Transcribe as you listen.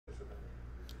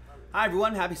Hi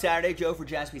everyone, happy Saturday. Joe for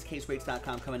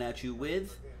jaspyscasebreaks.com coming at you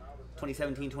with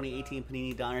 2017-2018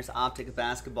 Panini Donruss Optic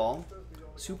Basketball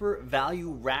Super Value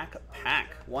Rack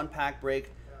Pack. One pack break,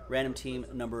 random team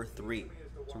number 3. So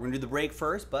we're going to do the break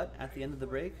first, but at the end of the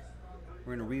break,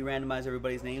 we're going to re-randomize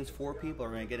everybody's names. 4 people are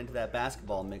going to get into that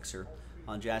basketball mixer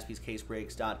on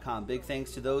jaspyscasebreaks.com. Big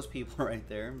thanks to those people right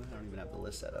there. I don't even have the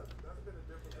list set up.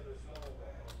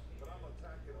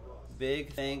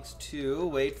 Big thanks to,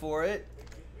 wait for it,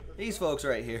 these folks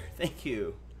right here. Thank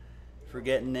you for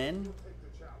getting in.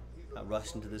 Got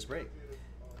rushed into this break.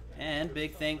 And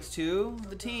big thanks to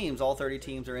the teams. All 30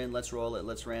 teams are in. Let's roll it.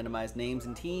 Let's randomize names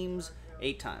and teams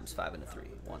 8 times. 5 and a 3.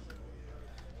 1,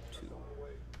 2, 6.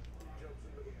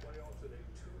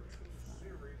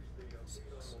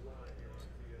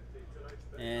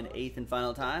 And 8th and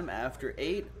final time. After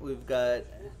 8, we've got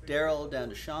Daryl down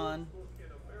to Sean.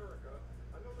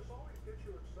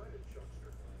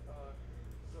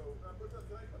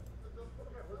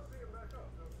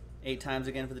 8 times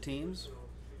again for the teams.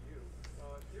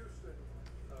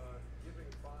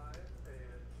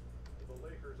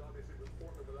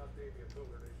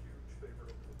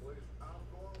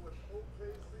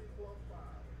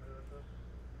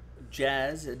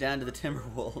 Jazz down to the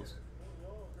Timberwolves.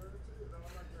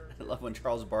 I love when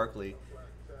Charles Barkley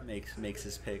makes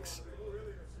his picks.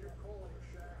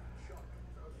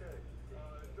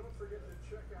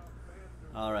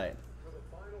 All right.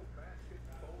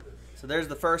 So there's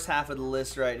the first half of the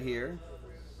list right here.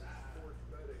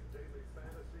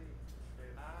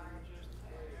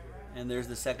 And there's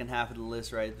the second half of the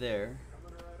list right there.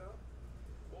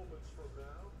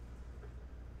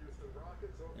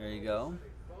 There you go.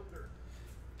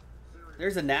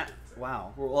 There's a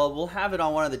wow. Well, we'll have it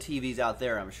on one of the TVs out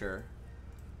there, I'm sure.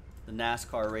 The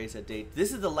NASCAR race at Daytona.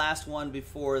 This is the last one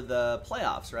before the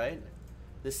playoffs, right?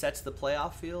 This sets the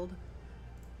playoff field.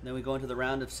 And then we go into the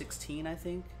round of 16, I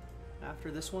think,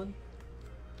 after this one.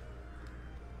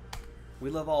 We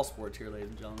love all sports here, ladies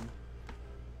and gentlemen.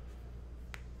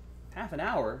 Half an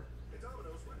hour?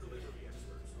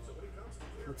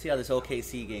 Let's see how this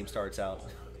OKC game starts out.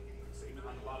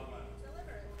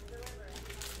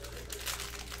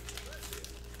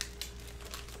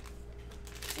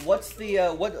 What's the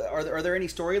what are there any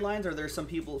storylines? Are there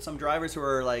some drivers who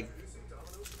are like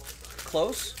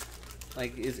close?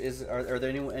 Like are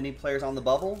there any players on the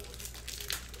bubble?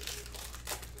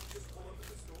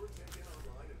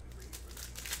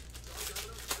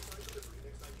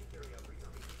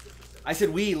 I said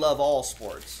we love all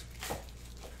sports,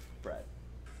 Brett.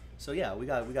 So yeah, we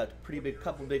got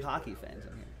couple big hockey fans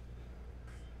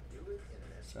in here.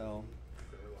 So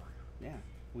yeah,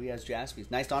 we as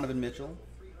Jaspys. Nice Donovan Mitchell.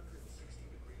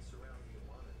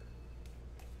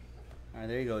 All right,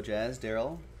 there you go, Jazz.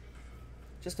 Daryl.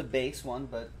 Just a base one,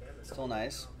 but still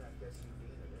nice.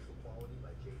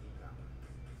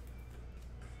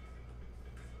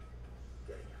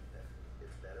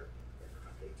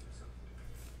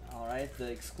 All right, the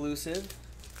exclusive.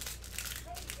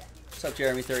 What's up,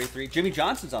 Jeremy33? Jimmy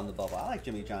Johnson's on the bubble. I like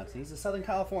Jimmy Johnson. He's a Southern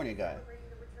California guy.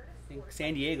 I think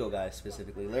San Diego guy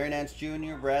specifically. Larry Nance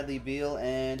Jr., Bradley Beal,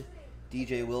 and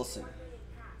DJ Wilson.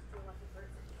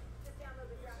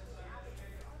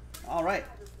 All right,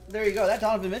 there you go. That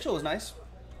Donovan Mitchell was nice.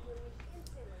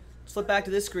 Flip back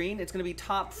to this screen. It's going to be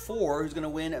top 4 who's going to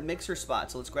win a mixer spot.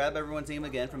 So let's grab everyone's name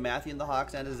again, from Matthew and the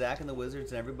Hawks down to Zach and the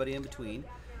Wizards and everybody in between.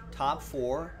 Top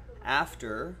 4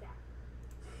 after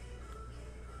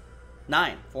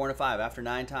 9. 4 and a 5 after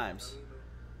 9 times.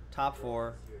 Top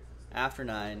 4 after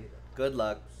 9. Good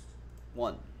luck.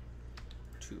 1,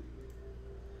 2, 3,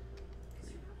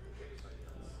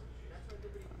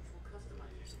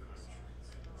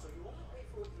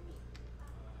 4,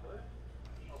 5,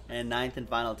 and 9th and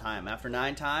final time. After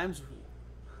 9 times,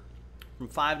 from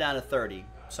 5 down to 30.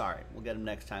 Sorry, we'll get them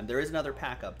next time. There is another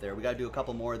pack up there. We got to do a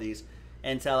couple more of these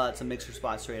and sell out some mixer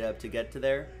spots straight up to get to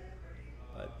there.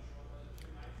 But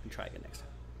we can try again next time.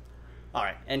 All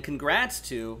right, and congrats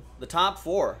to the top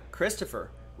 4.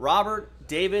 Christopher, Robert,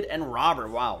 David, and Robert.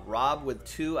 Wow, Rob with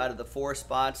 2 out of the 4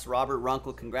 spots. Robert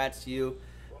Runkle, congrats to you.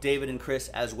 David and Chris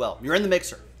as well. You're in the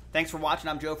mixer. Thanks for watching.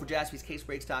 I'm Joe for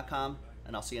jaspyscasebreaks.com,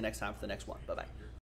 and I'll see you next time for the next one. Bye-bye.